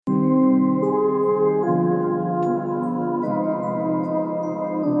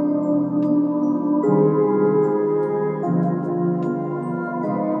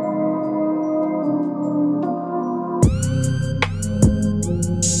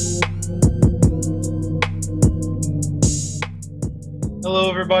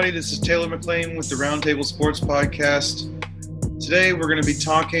everybody. This is Taylor McLean with the Roundtable Sports Podcast. Today, we're going to be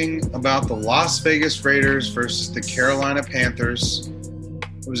talking about the Las Vegas Raiders versus the Carolina Panthers.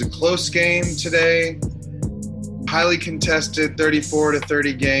 It was a close game today, highly contested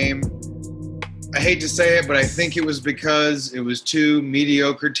 34-30 game. I hate to say it, but I think it was because it was two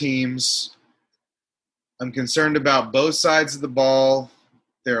mediocre teams. I'm concerned about both sides of the ball.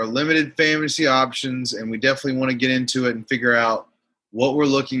 There are limited fantasy options, and we definitely want to get into it and figure out what we're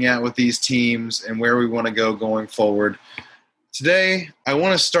looking at with these teams and where we want to go going forward. Today, I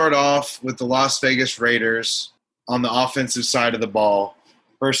want to start off with the Las Vegas Raiders on the offensive side of the ball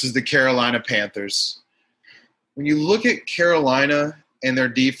versus the Carolina Panthers. When you look at Carolina and their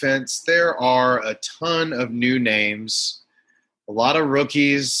defense, there are a ton of new names, a lot of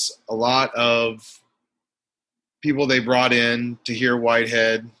rookies, a lot of people they brought in. Tahir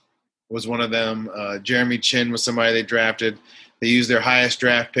Whitehead was one of them. Jeremy Chin was somebody they drafted. They used their highest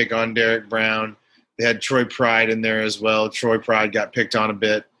draft pick on Derek Brown. They had Troy Pride in there as well. Troy Pride got picked on a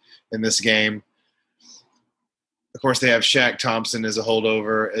bit in this game. Of course, they have Shaq Thompson as a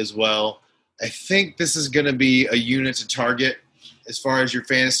holdover as well. I think this is going to be a unit to target as far as your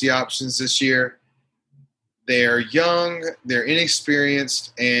fantasy options this year. They're young, they're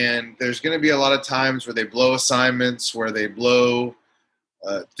inexperienced, and there's going to be a lot of times where they blow assignments, where they blow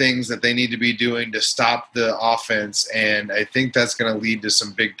things that they need to be doing to stop the offense, and I think that's going to lead to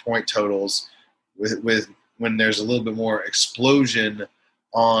some big point totals with when there's a little bit more explosion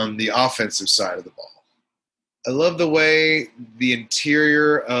on the offensive side of the ball. I love the way the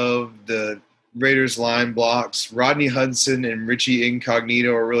interior of the Raiders line blocks. Rodney Hudson and Richie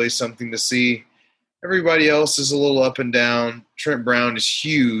Incognito are really something to see. Everybody else is a little up and down. Trent Brown is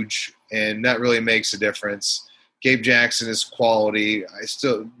huge, and that really makes a difference. Gabe Jackson is quality.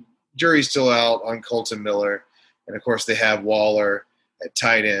 Jury's still out on Colton Miller. And, of course, they have Waller at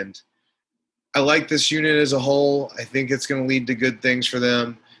tight end. I like this unit as a whole. I think it's going to lead to good things for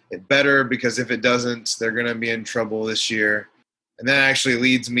them. It better, because if it doesn't, they're going to be in trouble this year. And that actually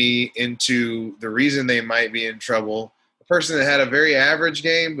leads me into the reason they might be in trouble. A person that had a very average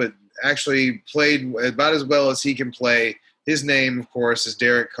game but actually played about as well as he can play. His name, of course, is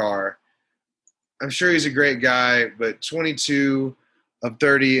Derek Carr. I'm sure he's a great guy, but 22 of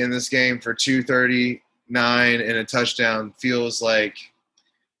 30 in this game for 239 and a touchdown feels like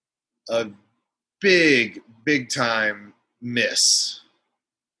a big time miss.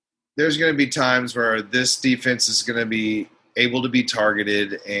 There's going to be times where this defense is going to be able to be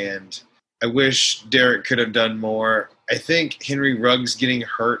targeted, and I wish Derek could have done more. I think Henry Ruggs getting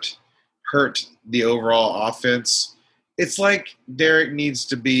hurt the overall offense. It's like Derek needs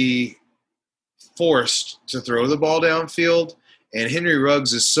to be forced to throw the ball downfield, and Henry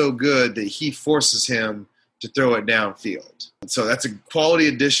Ruggs is so good that he forces him to throw it downfield. So that's a quality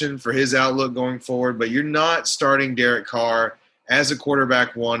addition for his outlook going forward, but you're not starting Derek Carr as a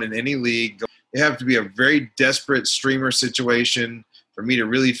quarterback one in any league. It have to be a very desperate streamer situation for me to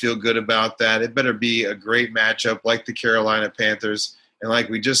really feel good about that. It better be a great matchup like the Carolina Panthers, and like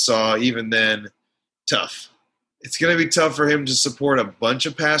we just saw, even then, tough. It's going to be tough for him to support a bunch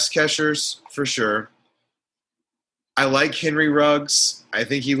of pass catchers, for sure. I like Henry Ruggs. I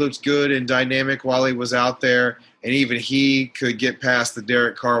think he looked good and dynamic while he was out there, and even he could get past the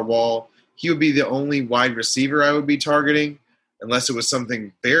Derek Carr wall. He would be the only wide receiver I would be targeting, unless it was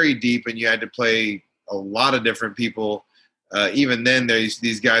something very deep and you had to play a lot of different people. Even then,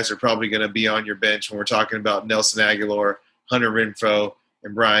 these guys are probably going to be on your bench when we're talking about Nelson Aguilar, Hunter Renfrow,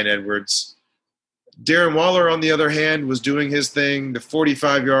 and Bryan Edwards. Darren Waller, on the other hand, was doing his thing. The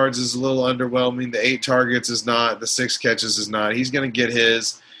 45 yards is a little underwhelming. The 8 targets is not. The 6 catches is not. He's going to get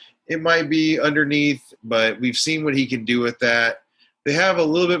his. It might be underneath, but we've seen what he can do with that. They have a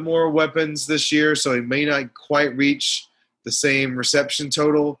little bit more weapons this year, so he may not quite reach the same reception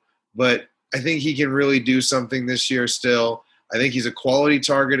total, but I think he can really do something this year still. I think he's a quality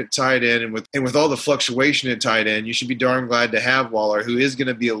target at tight end, and with all the fluctuation at tight end, you should be darn glad to have Waller, who is going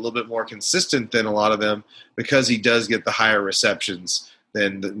to be a little bit more consistent than a lot of them because he does get the higher receptions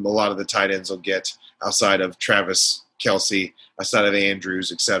than a lot of the tight ends will get outside of Travis Kelce, outside of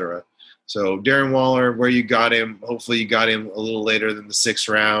Andrews, etc. So Darren Waller, where you got him, hopefully you got him a little later than the 6th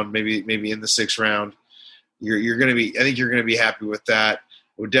round, maybe in the 6th round. You're going to be, I think you're going to be happy with that.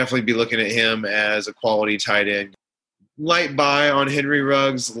 We'll definitely be looking at him as a quality tight end. Light buy on Henry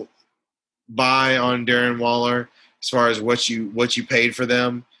Ruggs, buy on Darren Waller as far as what you paid for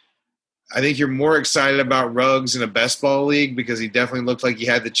them. I think you're more excited about Ruggs in a best ball league because he definitely looked like he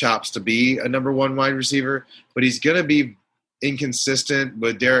had the chops to be a number one wide receiver, but he's going to be inconsistent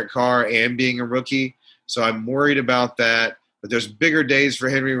with Derek Carr and being a rookie. So I'm worried about that. But there's bigger days for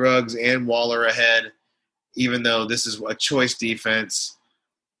Henry Ruggs and Waller ahead, even though this is a choice defense.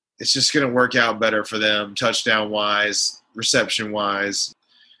 It's just going to work out better for them, touchdown-wise, reception-wise.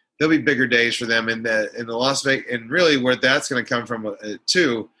 There'll be bigger days for them in the Las Vegas. And really where that's going to come from,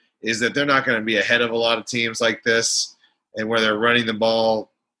 too, is that they're not going to be ahead of a lot of teams like this and where they're running the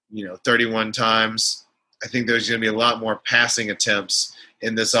ball, 31 times. I think there's going to be a lot more passing attempts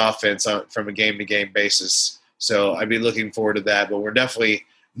in this offense from a game-to-game basis. So I'd be looking forward to that. But we're definitely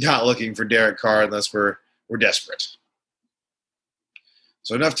not looking for Derek Carr unless we're desperate.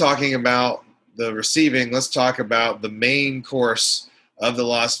 So enough talking about the receiving. Let's talk about the main course of the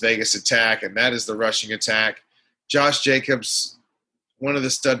Las Vegas attack, and that is the rushing attack. Josh Jacobs, one of the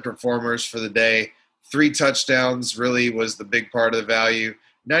stud performers for the day. 3 touchdowns really was the big part of the value.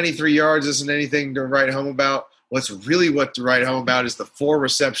 93 yards isn't anything to write home about. What to write home about is the 4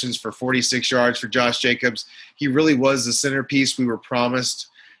 receptions for 46 yards for Josh Jacobs. He really was the centerpiece we were promised.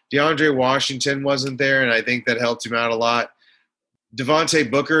 DeAndre Washington wasn't there, and I think that helped him out a lot. Devontae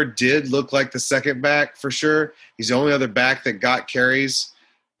Booker did look like the second back for sure. He's the only other back that got carries,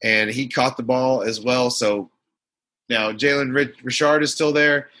 and he caught the ball as well. So now Jalen Richard is still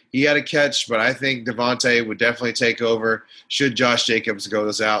there. He had a catch, but I think Devontae would definitely take over should Josh Jacobs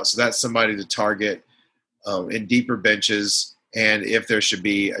goes out. So that's somebody to target in deeper benches and if there should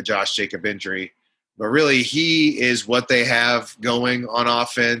be a Josh Jacob injury. But really, he is what they have going on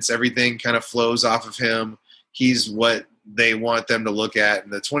offense. Everything kind of flows off of him. He's what they want them to look at.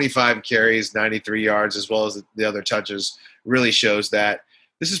 And the 25 carries, 93 yards, as well as the other touches really shows that.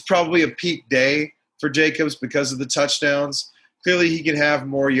 This is probably a peak day for Jacobs because of the touchdowns. Clearly, he can have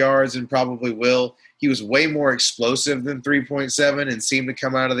more yards and probably will. He was way more explosive than 3.7 and seemed to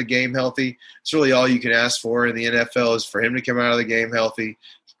come out of the game healthy. It's really all you can ask for in the NFL is for him to come out of the game healthy,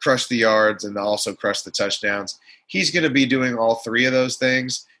 crush the yards, and also crush the touchdowns. He's going to be doing all 3 of those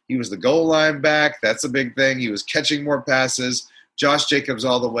things. He was the goal line back. That's a big thing. He was catching more passes. Josh Jacobs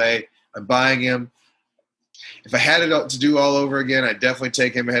all the way. I'm buying him. If I had it to do all over again, I'd definitely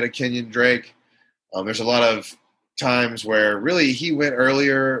take him ahead of Kenyon Drake. There's a lot of times where really he went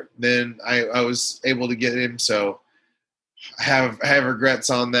earlier than I was able to get him, so I have regrets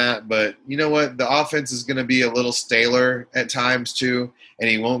on that. But you know what? The offense is going to be a little staler at times too, and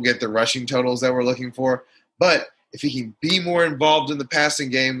he won't get the rushing totals that we're looking for. But if he can be more involved in the passing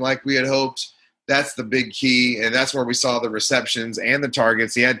game like we had hoped, that's the big key, and that's where we saw the receptions and the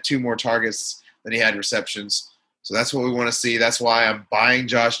targets. He had 2 more targets than he had receptions, so that's what we want to see. That's why I'm buying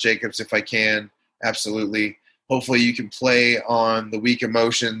Josh Jacobs if I can, absolutely. Hopefully you can play on the weak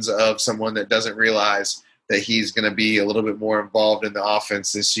emotions of someone that doesn't realize that he's going to be a little bit more involved in the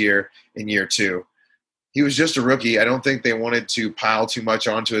offense this year in year 2. He was just a rookie. I don't think they wanted to pile too much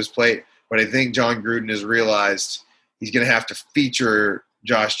onto his plate, but I think John Gruden has realized he's going to have to feature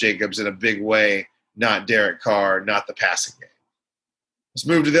Josh Jacobs in a big way, not Derek Carr, not the passing game. Let's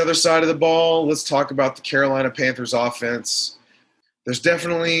move to the other side of the ball. Let's talk about the Carolina Panthers offense. There's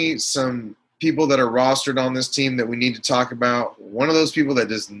definitely some people that are rostered on this team that we need to talk about. One of those people that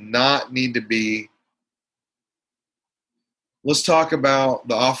does not need to be. Let's talk about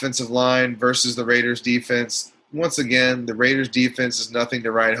the offensive line versus the Raiders defense. Once again, the Raiders defense is nothing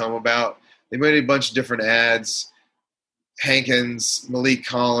to write home about. They made a bunch of different ads. Hankins, Malik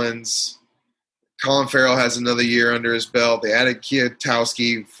Collins, Colin Farrell has another year under his belt. They added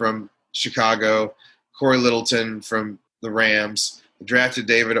Kietowski from Chicago, Corey Littleton from the Rams. They drafted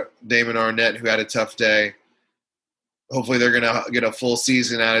Damon Arnett, who had a tough day. Hopefully they're going to get a full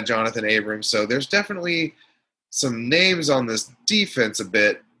season out of Jonathan Abrams. So there's definitely some names on this defense a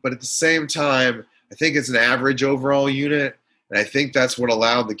bit, but at the same time, I think it's an average overall unit, and I think that's what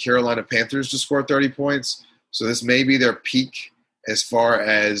allowed the Carolina Panthers to score 30 points. So this may be their peak as far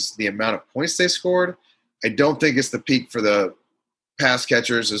as the amount of points they scored. I don't think it's the peak for the pass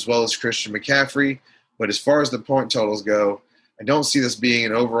catchers as well as Christian McCaffrey, but as far as the point totals go, I don't see this being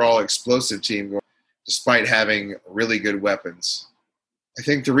an overall explosive team despite having really good weapons. I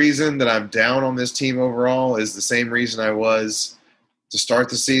think the reason that I'm down on this team overall is the same reason I was to start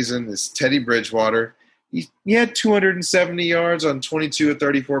the season. Is Teddy Bridgewater. He had 270 yards on 22 of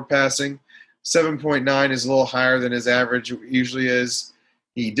 34 passing. 7.9 is a little higher than his average usually is.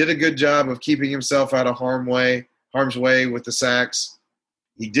 He did a good job of keeping himself out of harm's way with the sacks.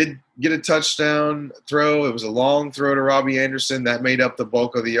 He did get a touchdown throw. It was a long throw to Robbie Anderson. That made up the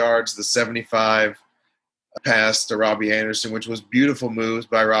bulk of the yards, the 75 pass to Robbie Anderson, which was beautiful moves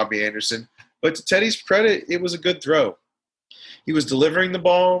by Robbie Anderson. But to Teddy's credit, it was a good throw. He was delivering the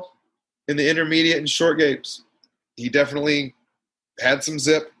ball in the intermediate and short games. He definitely had some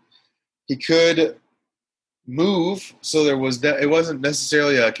zip. He could move. So it wasn't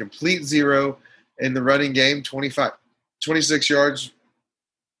necessarily a complete zero in the running game. 26 yards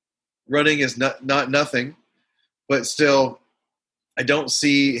running is not nothing, but still, I don't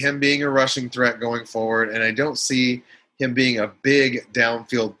see him being a rushing threat going forward, and I don't see him being a big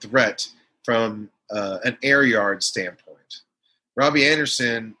downfield threat from an air yard standpoint. Robbie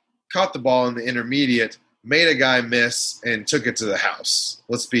Anderson caught the ball in the intermediate, made a guy miss, and took it to the house.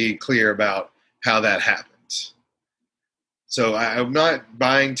 Let's be clear about how that happened. So I'm not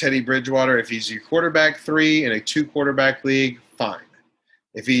buying Teddy Bridgewater. If he's your quarterback 3 in a 2-quarterback league, fine.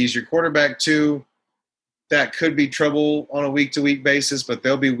 If he's your quarterback 2, that could be trouble on a week-to-week basis, but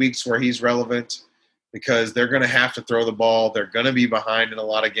there'll be weeks where he's relevant because they're going to have to throw the ball. They're going to be behind in a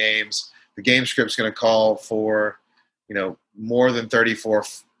lot of games. The game script's going to call for, more than 34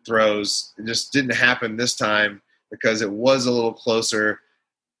 throws. It just didn't happen this time because it was a little closer.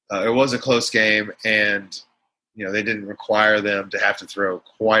 It was a close game, and they didn't require them to have to throw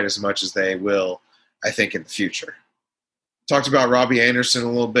quite as much as they will, I think, in the future. Talked about Robbie Anderson a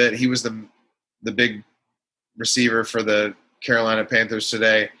little bit. He was the big receiver for the Carolina Panthers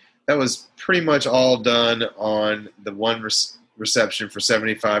today. That was pretty much all done on the one reception for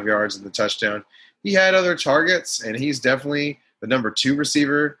 75 yards and the touchdown. He had other targets, and he's definitely the number 2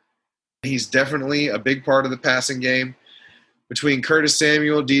 receiver. He's definitely a big part of the passing game. Between Curtis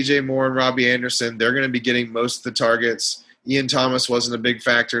Samuel, DJ Moore, and Robbie Anderson, they're going to be getting most of the targets. Ian Thomas wasn't a big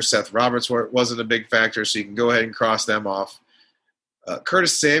factor. Seth Roberts wasn't a big factor, so you can go ahead and cross them off.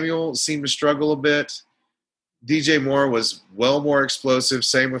 Curtis Samuel seemed to struggle a bit. DJ Moore was well more explosive.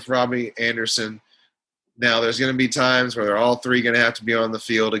 Same with Robbie Anderson. Now, there's going to be times where they're all 3 going to have to be on the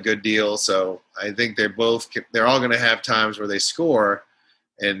field a good deal. So I think they're all going to have times where they score.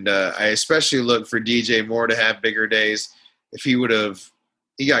 And I especially look for DJ Moore to have bigger days. If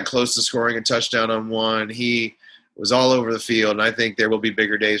he got close to scoring a touchdown on one. He was all over the field. And I think there will be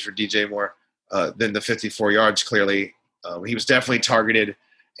bigger days for DJ Moore than the 54 yards, clearly. He was definitely targeted.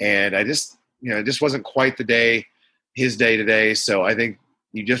 And it just wasn't quite his day today. So I think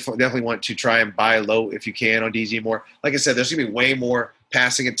you just definitely want to try and buy low if you can on DJ Moore. Like I said, there's going to be way more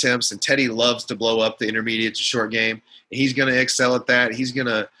passing attempts, and Teddy loves to blow up the intermediate to short game. And he's going to excel at that. He's going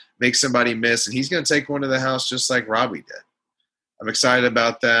to make somebody miss, and he's going to take one to the house just like Robbie did. I'm excited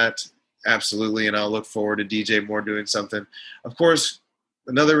about that, absolutely, and I'll look forward to DJ Moore doing something. Of course,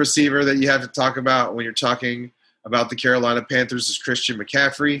 another receiver that you have to talk about when you're talking about the Carolina Panthers is Christian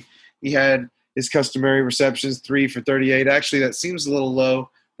McCaffrey. He had his customary receptions, 3 for 38. Actually, that seems a little low.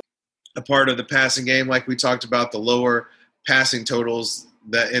 A part of the passing game, like we talked about, the lower passing totals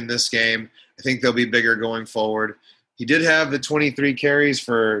that in this game. I think they'll be bigger going forward. He did have the 23 carries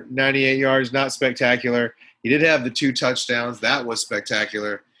for 98 yards, not spectacular. He did have the 2 touchdowns. That was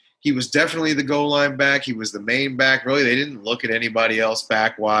spectacular. He was definitely the goal line back. He was the main back. Really, they didn't look at anybody else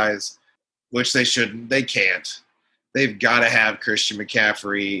back-wise, which they shouldn't. They can't. They've got to have Christian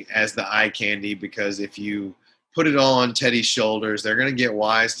McCaffrey as the eye candy, because if you put it all on Teddy's shoulders, they're going to get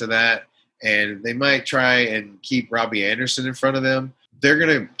wise to that, and they might try and keep Robbie Anderson in front of them. They're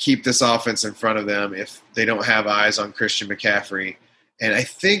going to keep this offense in front of them if they don't have eyes on Christian McCaffrey. And I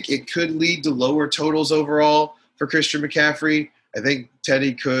think it could lead to lower totals overall for Christian McCaffrey. I think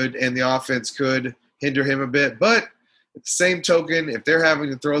Teddy could and the offense could hinder him a bit. But at the same token, if they're having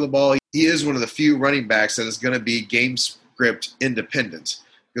to throw the ball, he is one of the few running backs that is going to be game script independent.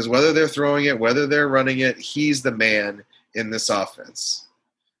 Because whether they're throwing it, whether they're running it, he's the man in this offense.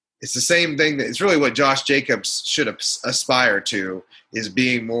 It's the same thing. It's really what Josh Jacobs should aspire to, is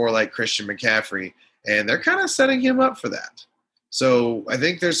being more like Christian McCaffrey. And they're kind of setting him up for that. So I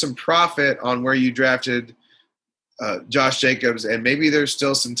think there's some profit on where you drafted Josh Jacobs, and maybe there's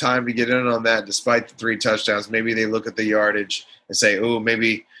still some time to get in on that despite the 3 touchdowns. Maybe they look at the yardage and say, oh,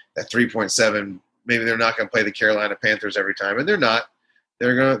 maybe that 3.7, maybe they're not going to play the Carolina Panthers every time. And they're not.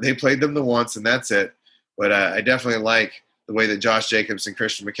 They played them the once, and that's it. But I definitely like the way that Josh Jacobs and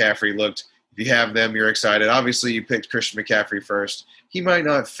Christian McCaffrey looked. If you have them, you're excited. Obviously, you picked Christian McCaffrey first. He might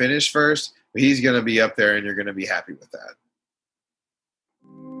not finish first, but he's going to be up there, and you're going to be happy with that.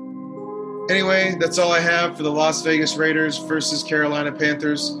 Anyway, that's all I have for the Las Vegas Raiders versus Carolina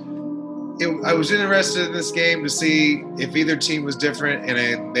Panthers. I was interested in this game to see if either team was different,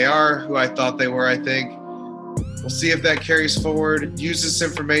 and they are who I thought they were, I think. We'll see if that carries forward. Use this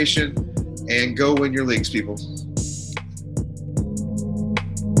information and go win your leagues, people.